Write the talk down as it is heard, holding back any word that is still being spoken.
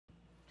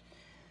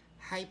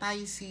Hi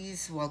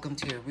Pisces, welcome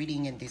to your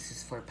reading, and this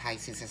is for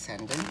Pisces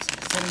Ascendant,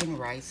 Sun, Moon,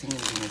 Rising, and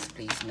Venus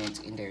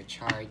placement in their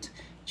chart.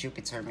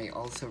 Jupiter may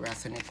also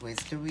resonate with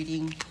the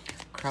reading.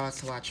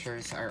 Cross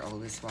watchers are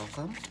always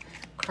welcome.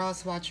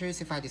 Cross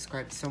watchers, if I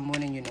describe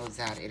someone and you know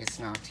that it is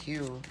not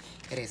you,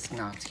 it is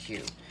not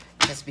you.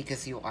 Just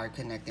because you are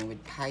connecting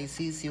with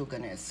Pisces, you're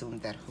gonna assume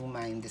that whom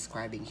I am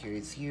describing here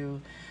is you.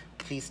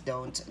 Please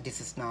don't.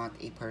 This is not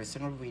a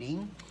personal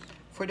reading.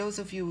 For those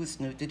of you who's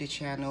new to the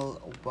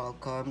channel,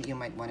 welcome. You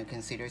might want to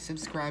consider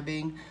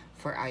subscribing,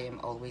 for I am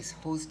always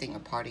hosting a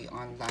party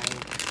online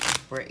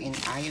wherein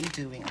I am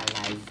doing a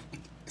live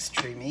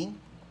streaming.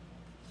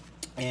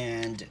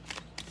 And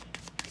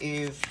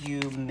if you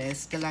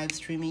missed the live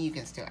streaming, you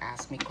can still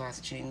ask me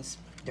questions.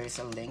 There's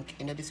a link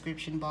in the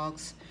description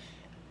box.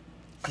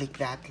 Click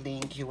that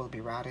link, you will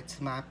be routed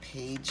to my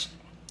page.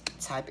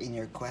 Type in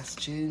your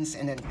questions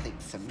and then click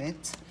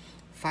submit.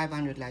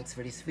 500 likes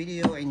for this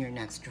video, and your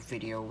next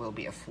video will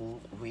be a full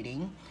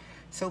reading.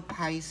 So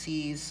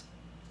Pisces,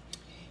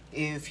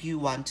 if you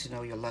want to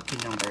know your lucky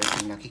numbers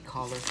and lucky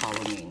color,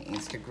 follow me on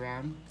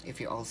Instagram. If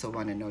you also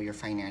want to know your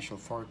financial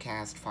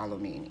forecast, follow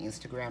me on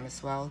Instagram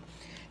as well.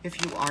 If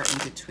you are in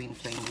between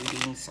plain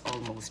readings,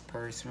 almost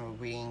personal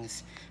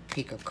readings,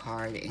 pick a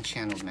card and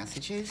channel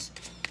messages,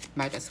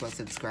 might as well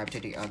subscribe to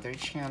the other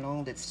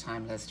channel that's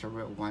Timeless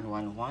Tarot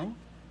 111.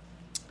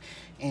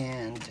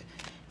 And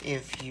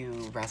if you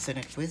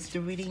resonate with the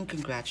reading,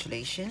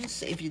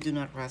 congratulations. If you do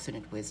not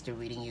resonate with the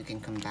reading, you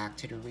can come back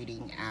to the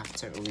reading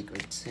after a week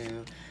or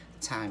two.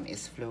 Time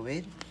is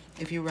fluid.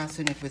 If you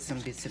resonate with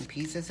some bits and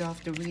pieces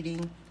of the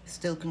reading,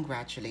 still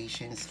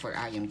congratulations, for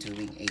I am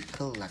doing a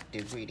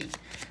collective reading.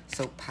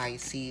 So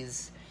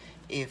Pisces,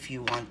 if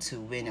you want to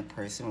win a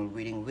personal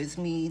reading with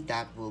me,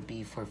 that will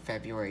be for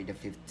February the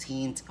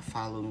 15th.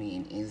 Follow me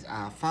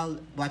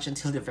and watch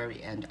until the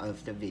very end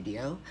of the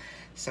video.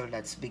 So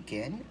let's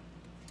begin.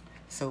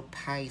 So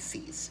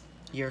Pisces,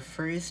 your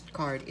first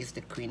card is the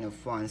Queen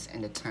of Wands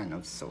and the Ten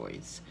of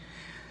Swords.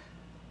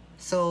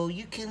 So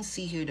you can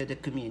see here that the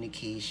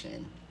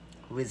communication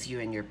with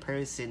you and your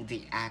person,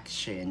 the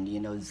action,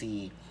 you know,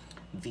 the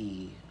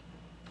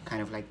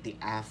kind of like the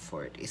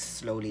effort is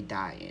slowly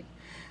dying.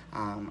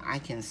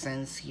 I can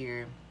sense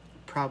here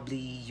probably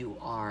you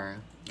are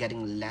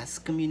getting less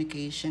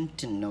communication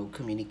to no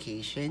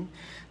communication.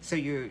 So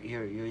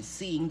you're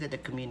seeing that the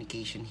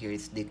communication here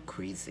is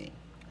decreasing,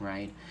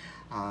 right?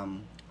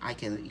 I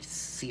can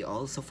see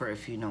also for a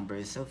few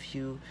numbers of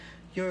you,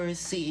 you're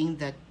seeing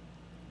that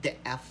the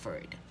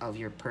effort of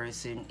your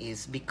person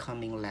is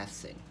becoming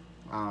lessened.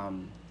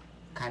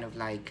 Kind of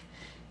like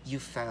you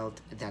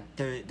felt that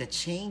the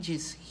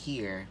changes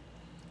here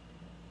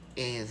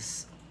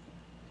is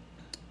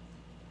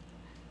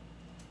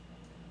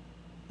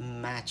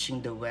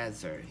matching the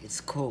weather.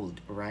 It's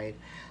cold, right?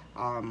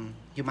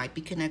 You might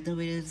be connecting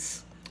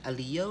with a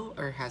Leo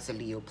or has a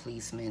Leo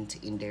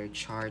placement in their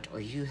chart, or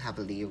you have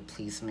a Leo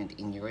placement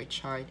in your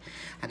chart.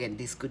 Again,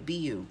 this could be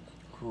you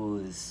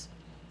who's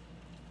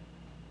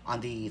on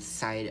the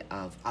side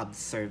of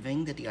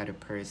observing that the other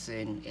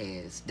person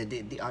is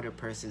the other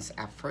person's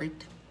effort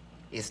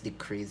is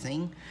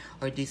decreasing,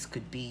 or this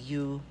could be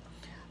you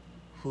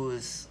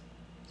who's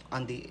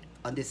on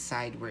this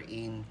side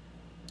wherein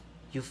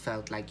you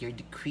felt like you're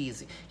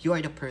decreasing. You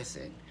are the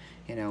person,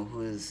 you know,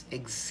 who's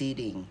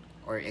exceeding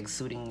or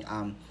exuding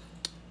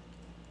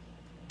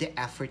the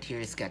effort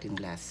here is getting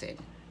lessened,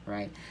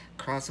 right?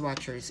 Cross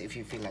watchers, if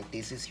you feel like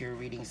this is your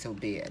reading, so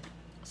be it.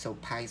 So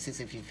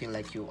Pisces, if you feel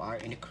like you are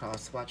in the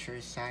cross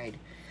watcher side,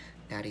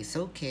 that is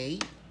okay.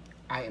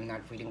 I am not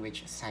reading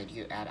which side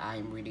you're at. I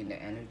am reading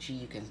the energy.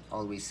 You can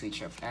always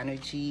switch up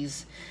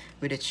energies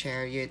with the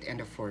Chariot and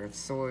the Four of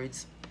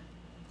Swords.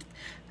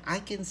 I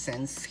can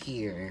sense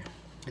here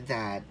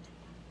that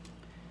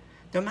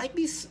there might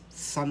be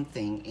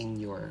something in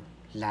your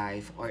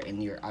life or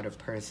in your other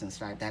person's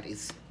life that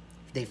is,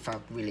 they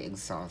felt really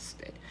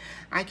exhausted.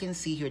 I can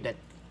see here that,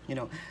 you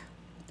know,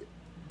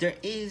 there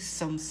is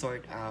some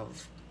sort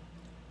of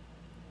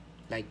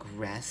like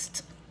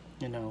rest,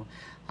 you know,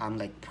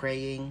 like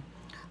praying,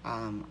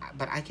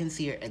 but I can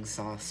see your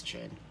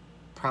exhaustion,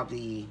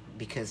 probably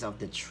because of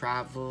the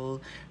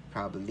travel,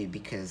 probably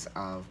because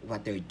of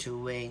what they're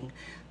doing.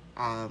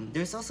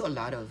 There's also a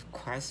lot of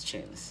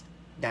questions.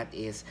 That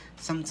is,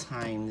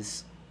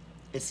 sometimes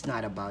it's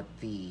not about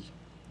the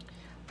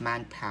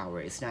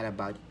manpower, it's not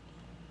about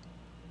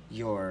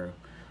your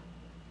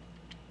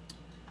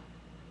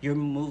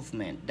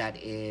movement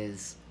that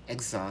is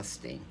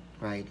exhausting,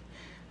 right?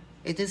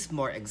 It is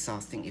more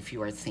exhausting if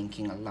you are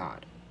thinking a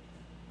lot.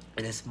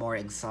 It is more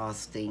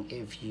exhausting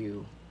if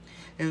you're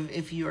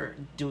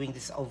doing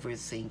this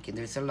overthinking.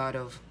 There's a lot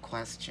of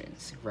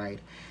questions, right?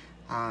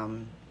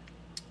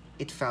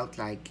 It felt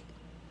like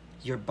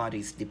your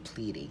body's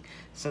depleting.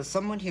 So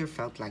someone here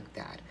felt like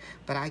that,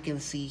 but I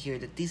can see here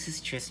that this is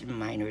just a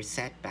minor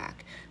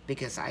setback,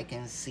 because I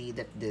can see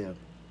that the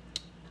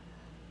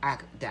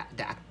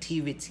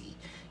activity,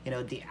 you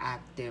know, the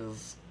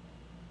active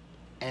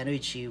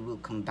energy will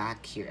come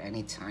back here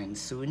anytime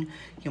soon.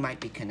 You might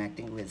be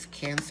connecting with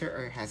Cancer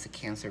or has a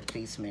Cancer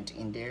placement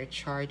in their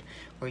chart,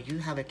 or you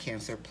have a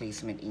Cancer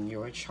placement in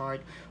your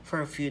chart.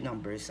 For a few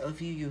numbers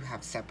of you, you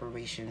have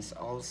separations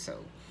also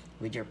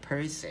with your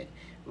person,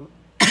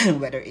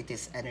 whether it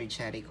is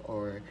energetic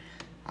or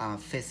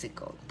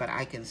physical. But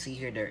I can see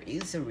here there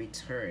is a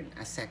return,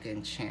 a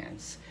second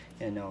chance,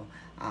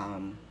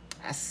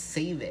 a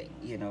saving,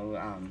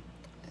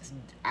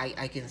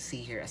 I can see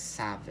here a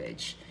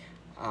savage,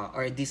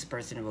 or this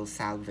person will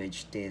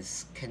salvage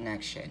this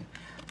connection.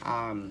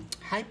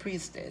 High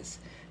Priestess.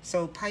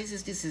 So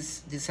Pisces,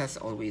 this has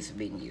always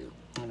been you.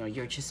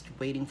 You're just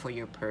waiting for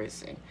your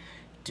person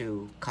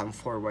to come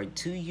forward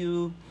to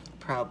you.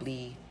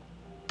 Probably,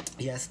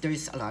 yes,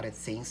 there's a lot of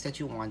things that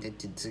you wanted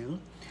to do.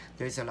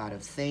 There's a lot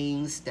of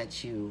things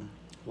that you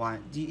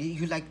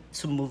like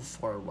to move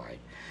forward,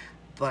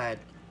 but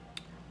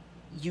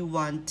you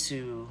want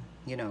to,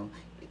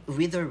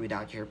 with or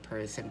without your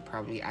person,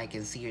 probably I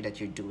can see here that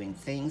you're doing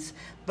things,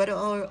 but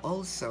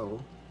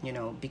also,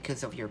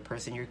 because of your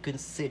person, you're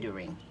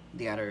considering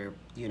the other,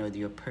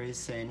 your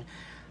person.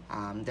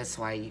 That's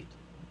why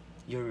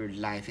your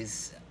life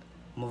is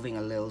moving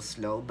a little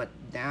slow, but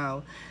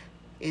now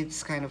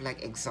it's kind of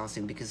like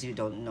exhausting because you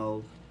don't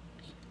know,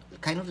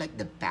 kind of like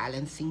the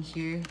balancing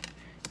here.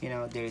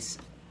 There's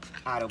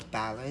out of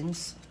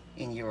balance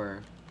in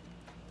your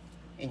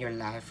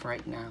life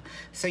right now.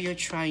 So you're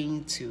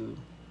trying to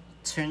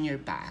turn your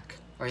back,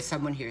 or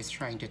someone here is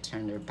trying to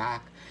turn their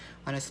back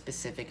on a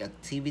specific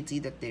activity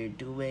that they're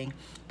doing.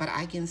 But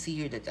I can see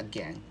here that,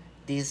 again,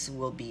 this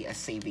will be a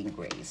saving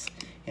grace.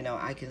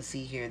 I can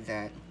see here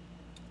that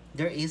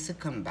there is a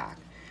comeback,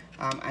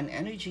 an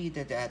energy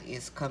that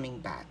is coming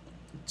back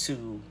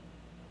to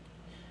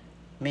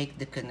make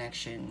the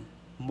connection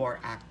more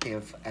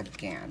active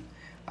again.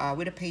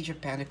 With a Page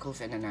of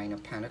Pentacles and a Nine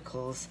of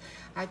Pentacles,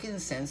 I can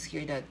sense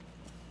here that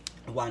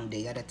one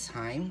day at a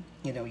time,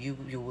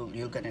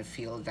 you're gonna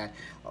feel that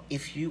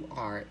if you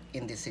are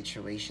in this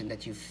situation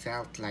that you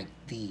felt like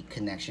the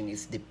connection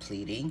is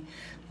depleting,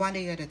 one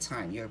day at a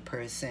time, your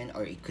person,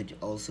 or it could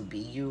also be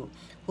you,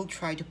 will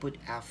try to put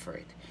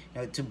effort,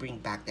 to bring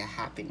back the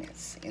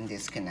happiness in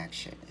this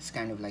connection. It's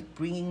kind of like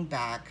bringing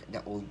back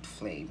the old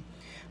flame.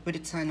 With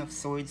the Ten of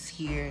Swords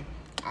here,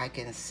 I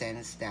can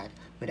sense that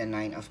with a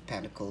Nine of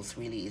Pentacles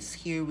really is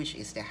here, which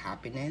is the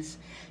happiness.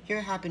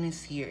 Your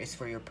happiness here is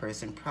for your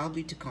person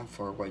probably to come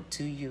forward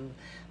to you,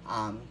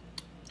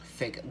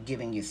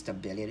 giving you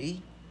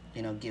stability,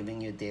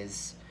 giving you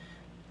this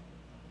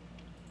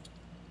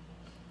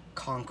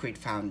concrete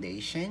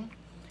foundation,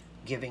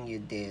 giving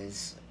you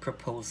this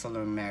proposal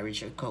or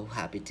marriage or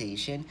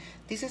cohabitation.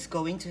 This is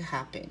going to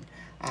happen.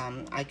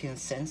 I can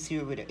sense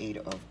here with the Eight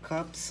of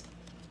Cups,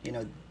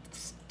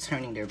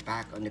 turning their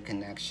back on the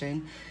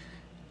connection.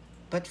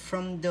 But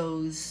from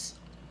those,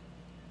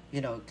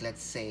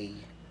 let's say,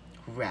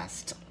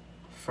 rest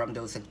from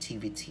those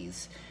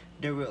activities,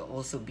 there will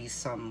also be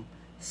some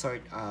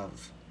sort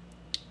of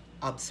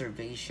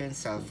observation,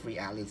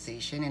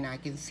 self-realization, and I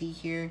can see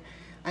here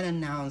an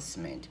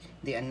announcement.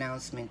 The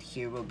announcement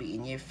here will be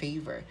in your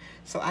favor.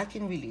 So I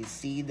can really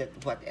see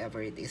that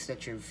whatever it is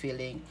that you're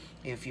feeling,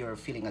 if you're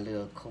feeling a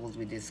little cold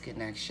with this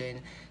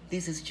connection,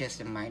 this is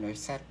just a minor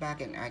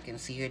setback, and I can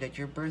see here that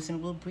your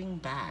person will bring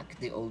back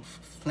the old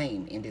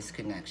flame in this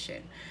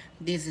connection.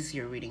 This is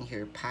your reading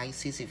here,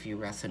 Pisces. If you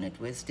resonate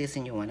with this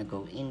and you want to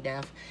go in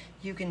depth,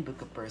 you can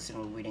book a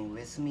personal reading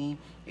with me.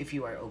 If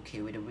you are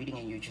okay with the reading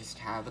and you just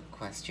have a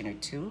question or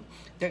two,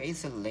 there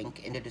is a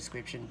link in the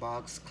description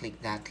box.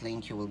 Click that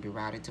link. You will be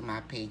routed to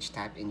my page.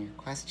 Type in your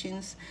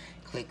questions.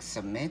 Click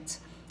submit.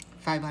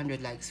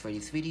 500 likes for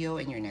this video,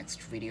 and your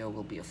next video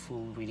will be a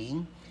full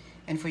reading.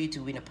 And for you to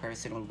win a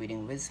personal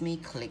reading with me,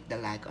 click the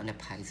like on the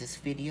Pisces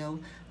video,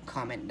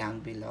 comment down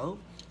below.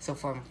 So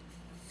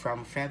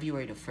from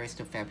February the 1st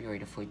to February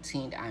the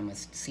 14th, I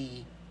must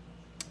see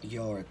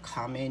your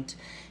comment,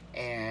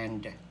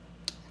 and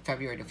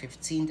February the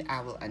 15th,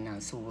 I will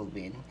announce who will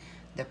win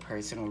the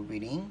personal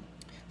reading.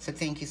 So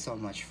thank you so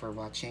much for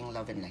watching.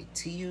 Love and light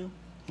to you.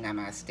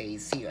 Namaste.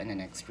 See you in the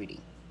next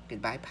reading.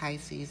 Goodbye,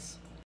 Pisces.